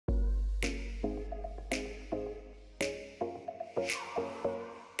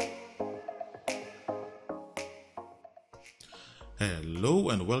Hello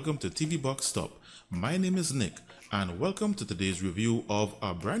and welcome to TV Box Stop. My name is Nick and welcome to today's review of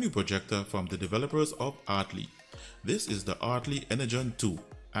a brand new projector from the developers of Artlii. This is the Artlii Energon 2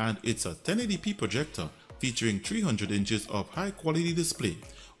 and it's a 1080p projector featuring 300 inches of high quality display,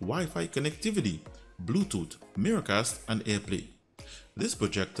 Wi-Fi connectivity, Bluetooth, Miracast and Airplay. This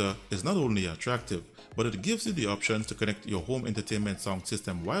projector is not only attractive, but it gives you the option to connect your home entertainment sound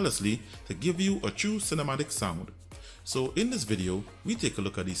system wirelessly to give you a true cinematic sound. So in this video, we take a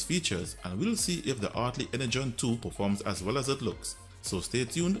look at these features and we'll see if the Artlii Energon 2 performs as well as it looks. So stay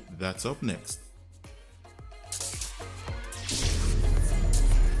tuned, that's up next.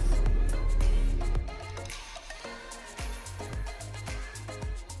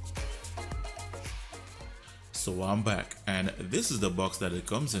 So I'm back and this is the box that it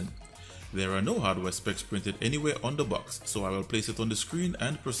comes in. There are no hardware specs printed anywhere on the box, so I will place it on the screen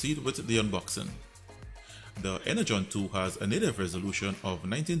and proceed with the unboxing. The Energon 2 has a native resolution of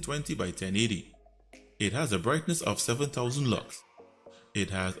 1920 by 1080. It has a brightness of 7000 lux.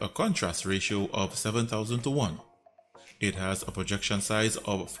 It has a contrast ratio of 7000 to 1. It has a projection size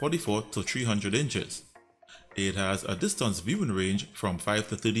of 44 to 300 inches. It has a distance viewing range from 5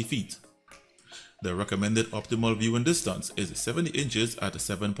 to 30 feet. The recommended optimal viewing distance is 70 inches at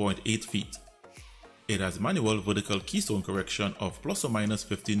 7.8 feet. It has manual vertical keystone correction of plus or minus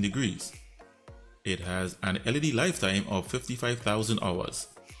 15 degrees. It has an LED lifetime of 55,000 hours.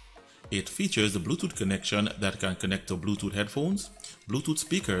 It features a Bluetooth connection that can connect to Bluetooth headphones, Bluetooth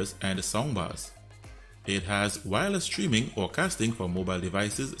speakers and soundbars. It has wireless streaming or casting for mobile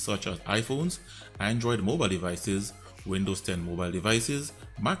devices such as iPhones, Android mobile devices, Windows 10 mobile devices,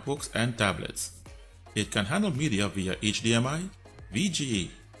 MacBooks and tablets. It can handle media via HDMI, VGA,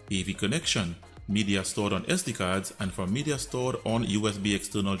 AV connection, media stored on SD cards and for media stored on USB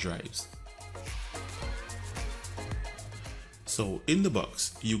external drives. So in the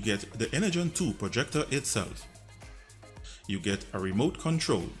box, you get the Energon 2 projector itself. You get a remote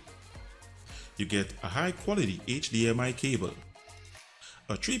control. You get a high quality HDMI cable,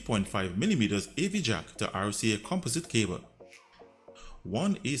 a 3.5mm AV jack to RCA composite cable,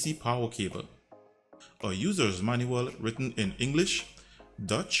 one AC power cable, a user's manual written in English,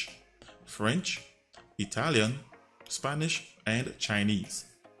 Dutch, French, Italian, Spanish and Chinese.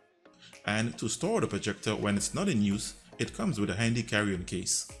 And to store the projector when it's not in use, it comes with a handy carry-on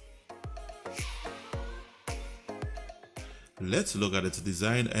case. Let's look at its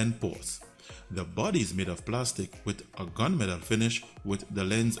design and ports. The body is made of plastic with a gunmetal finish with the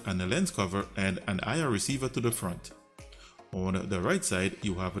lens and the lens cover and an IR receiver to the front. On the right side,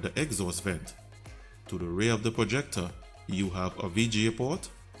 you have the exhaust vent. To the rear of the projector, you have a VGA port,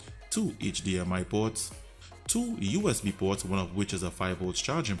 two HDMI ports, two USB ports, one of which is a 5V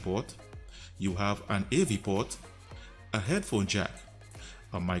charging port. You have an AV port, a headphone jack,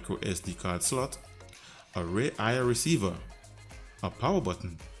 a micro SD card slot, a rear IR receiver, a power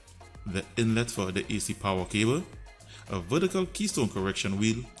button, the inlet for the AC power cable, a vertical keystone correction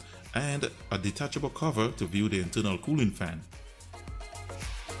wheel, and a detachable cover to view the internal cooling fan.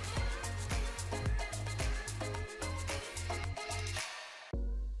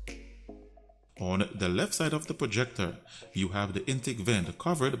 On the left side of the projector, you have the intake vent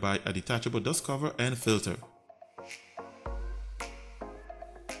covered by a detachable dust cover and filter.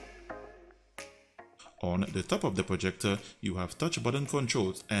 On the top of the projector, you have touch button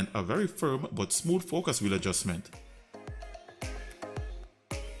controls and a very firm but smooth focus wheel adjustment.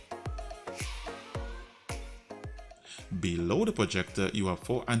 Below the projector, you have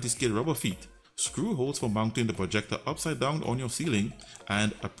 4 anti-skid rubber feet, screw holes for mounting the projector upside down on your ceiling,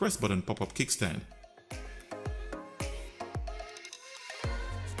 and a press button pop-up kickstand.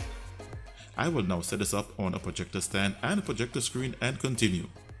 I will now set this up on a projector stand and a projector screen and continue.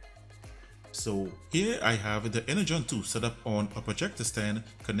 So here I have the Energon 2 set up on a projector stand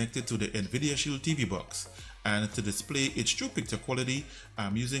connected to the NVIDIA Shield TV box, and to display its true picture quality,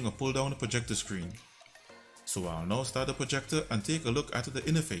 I'm using a pull down projector screen. So I'll now start the projector and take a look at the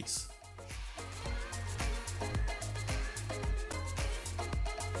interface.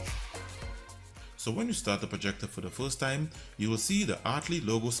 So when you start the projector for the first time, you will see the Artlii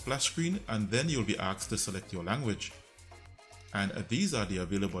logo splash screen and then you'll be asked to select your language. And these are the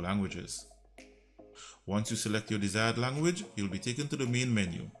available languages. Once you select your desired language, you'll be taken to the main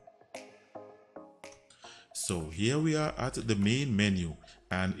menu. So here we are at the main menu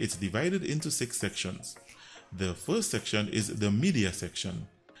and it's divided into 6 sections. The first section is the media section.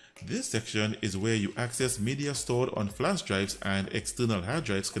 This section is where you access media stored on flash drives and external hard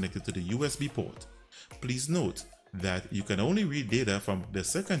drives connected to the USB port. Please note that you can only read data from the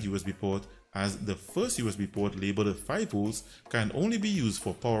second USB port as the first USB port labeled at 5 volts can only be used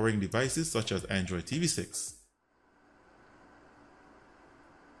for powering devices such as Android TV 6.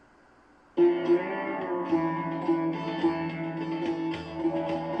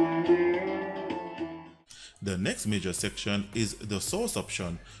 The next major section is the source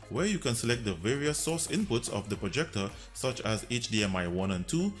option, where you can select the various source inputs of the projector such as HDMI 1 and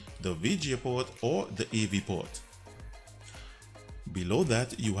 2, the VGA port or the AV port. Below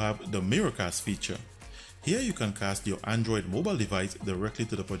that you have the Miracast feature. Here you can cast your Android mobile device directly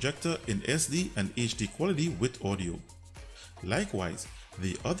to the projector in SD and HD quality with audio. Likewise,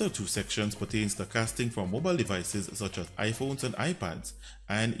 the other two sections pertains to casting from mobile devices such as iPhones and iPads,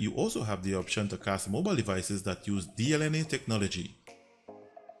 and you also have the option to cast mobile devices that use DLNA technology.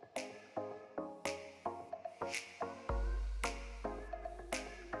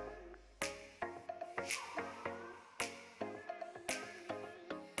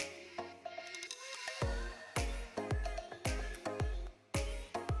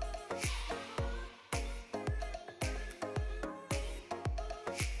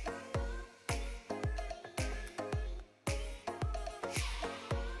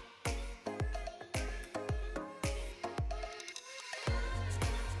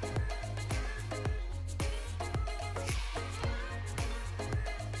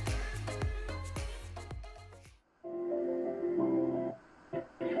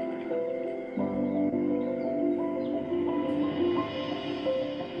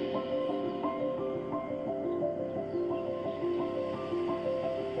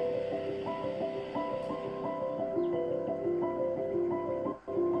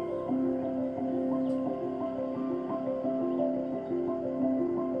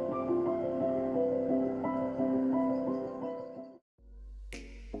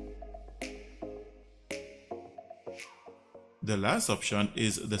 The last option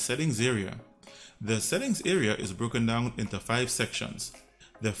is the settings area. The settings area is broken down into 5 sections.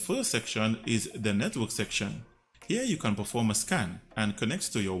 The first section is the network section. Here you can perform a scan and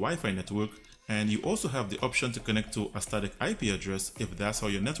connect to your Wi-Fi network, and you also have the option to connect to a static IP address if that's how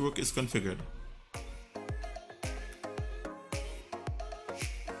your network is configured.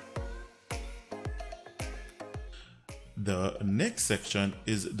 The next section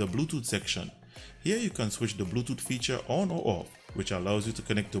is the Bluetooth section. Here you can switch the Bluetooth feature on or off, which allows you to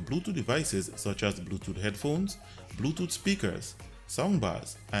connect to Bluetooth devices such as Bluetooth headphones, Bluetooth speakers,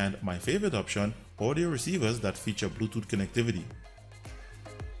 soundbars, and my favorite option, audio receivers that feature Bluetooth connectivity.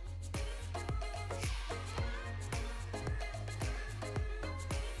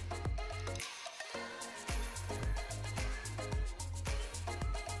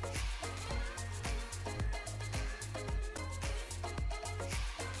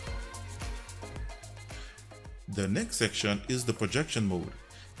 The next section is the projection mode.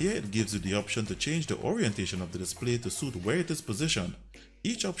 Here it gives you the option to change the orientation of the display to suit where it is positioned.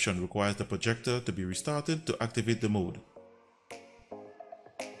 Each option requires the projector to be restarted to activate the mode.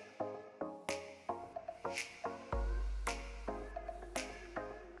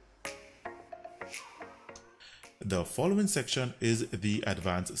 The following section is the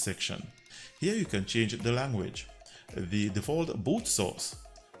advanced section. Here you can change the language, the default boot source,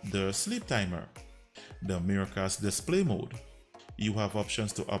 the sleep timer, the Miracast display mode. You have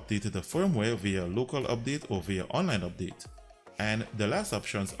options to update the firmware via local update or via online update. And the last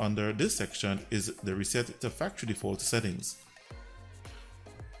options under this section is the reset to factory default settings.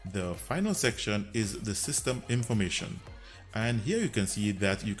 The final section is the system information. And here you can see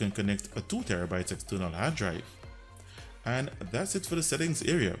that you can connect a 2 TB external hard drive. And that's it for the settings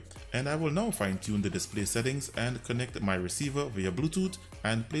area, and I will now fine tune the display settings and connect my receiver via Bluetooth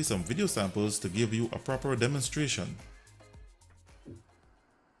and play some video samples to give you a proper demonstration.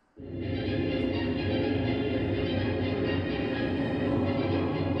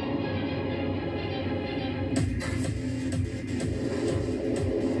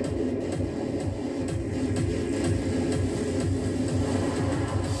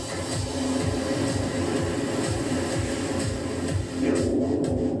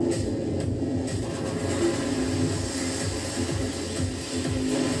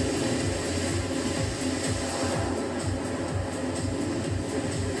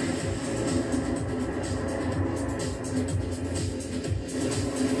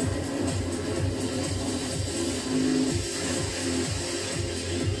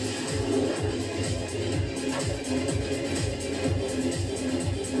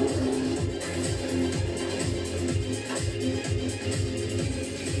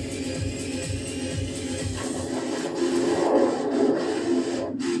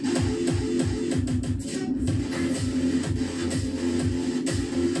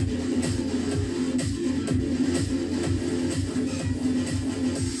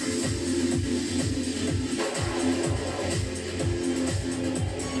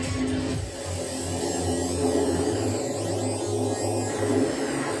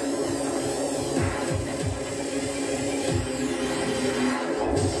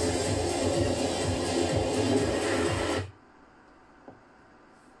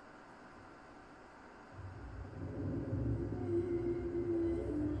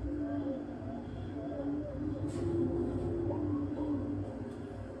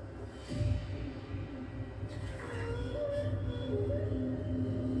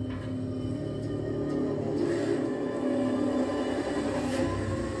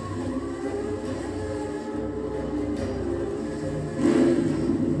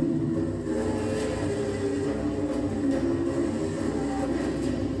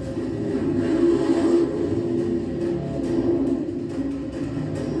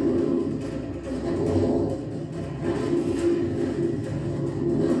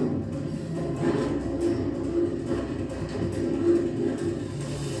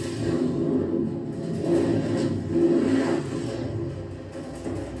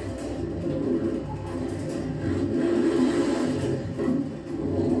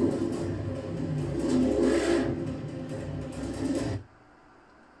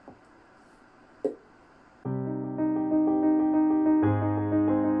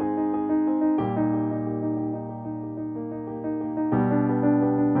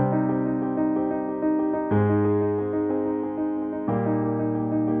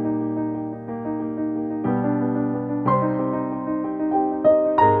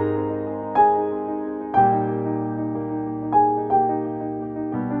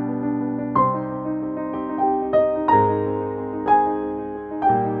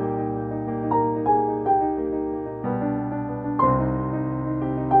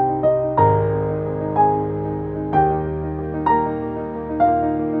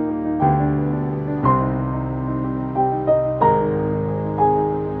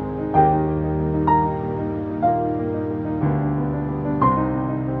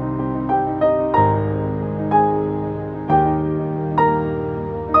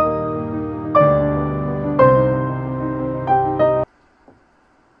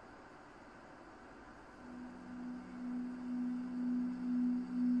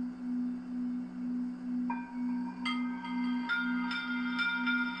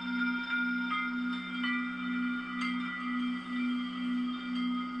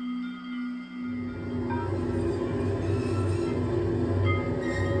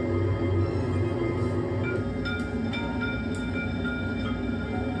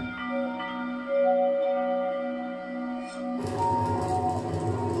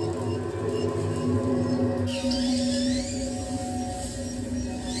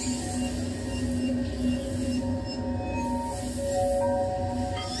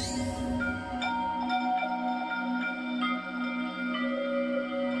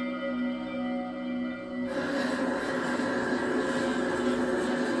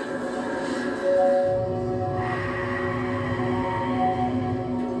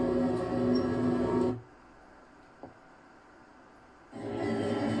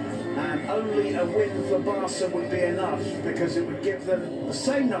 only a win for Barca would be enough, because it would give them the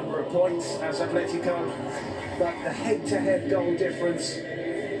same number of points as Atletico, but the head-to-head goal difference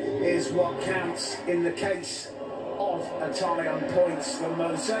is what counts in the case of a tie on points. The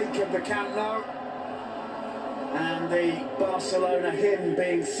mosaic of the Camp Nou and the Barcelona hymn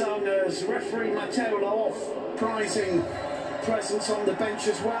being sung as referee Mateo Laoz prizing presence on the bench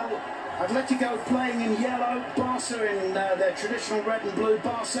as well. Atletico playing in yellow, Barca in their traditional red and blue.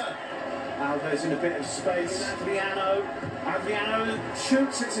 Barca, Alves in a bit of space. Adriano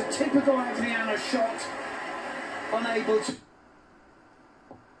shoots. It's a typical Adriano shot, unable to.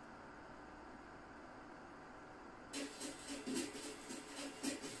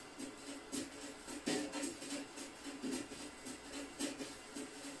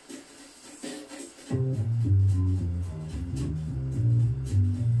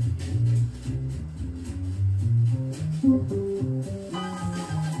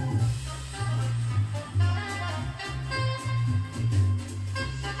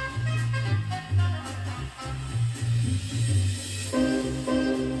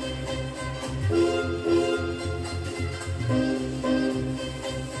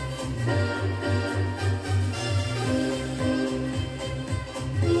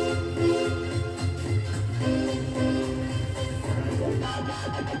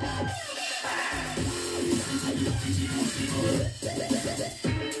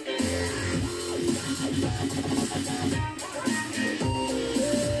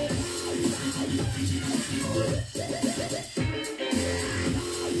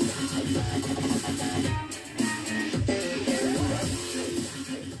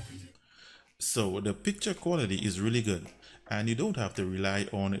 So the picture quality is really good, and you don't have to rely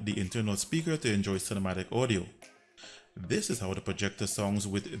on the internal speaker to enjoy cinematic audio. This is how the projector sounds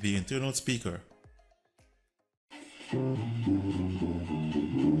with the internal speaker.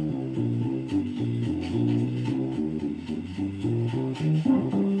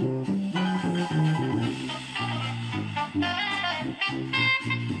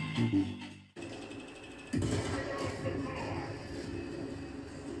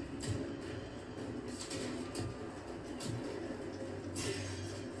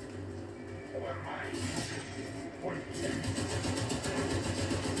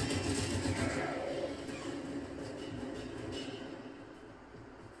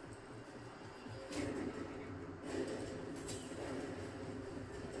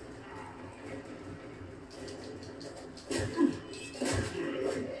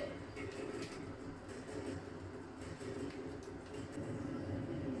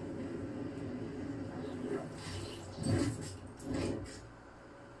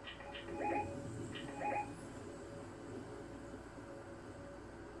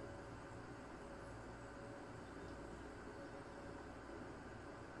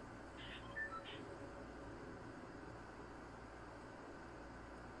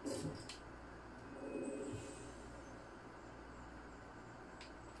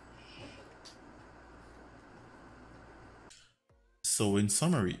 So in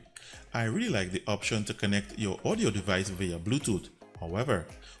summary, I really like the option to connect your audio device via Bluetooth. However,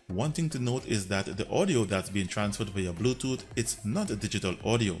 one thing to note is that the audio that's being transferred via Bluetooth, it's not digital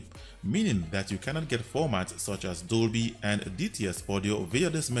audio, meaning that you cannot get formats such as Dolby and DTS audio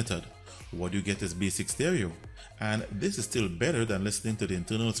via this method. What you get is basic stereo, and this is still better than listening to the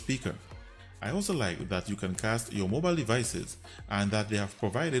internal speaker. I also like that you can cast your mobile devices and that they have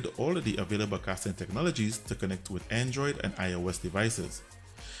provided all of the available casting technologies to connect with Android and iOS devices.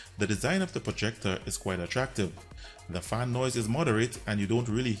 The design of the projector is quite attractive. The fan noise is moderate and you don't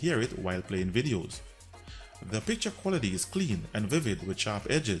really hear it while playing videos. The picture quality is clean and vivid with sharp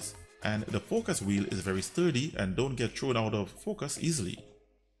edges, and the focus wheel is very sturdy and don't get thrown out of focus easily.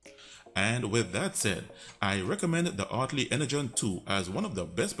 And with that said, I recommend the Artlii Energon 2 as one of the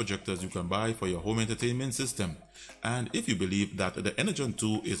best projectors you can buy for your home entertainment system. And if you believe that the Energon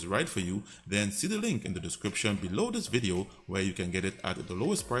 2 is right for you, then see the link in the description below this video where you can get it at the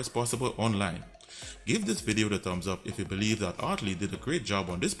lowest price possible online. Give this video the thumbs up if you believe that Artlii did a great job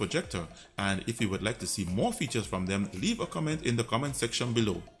on this projector, and if you would like to see more features from them, leave a comment in the comment section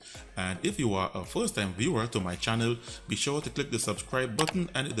below. And if you are a first time viewer to my channel, be sure to click the subscribe button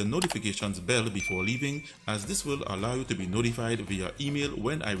and the notifications bell before leaving, as this will allow you to be notified via email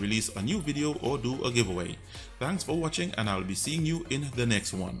when I release a new video or do a giveaway. Thanks for watching, and I'll be seeing you in the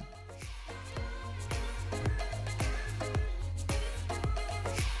next one.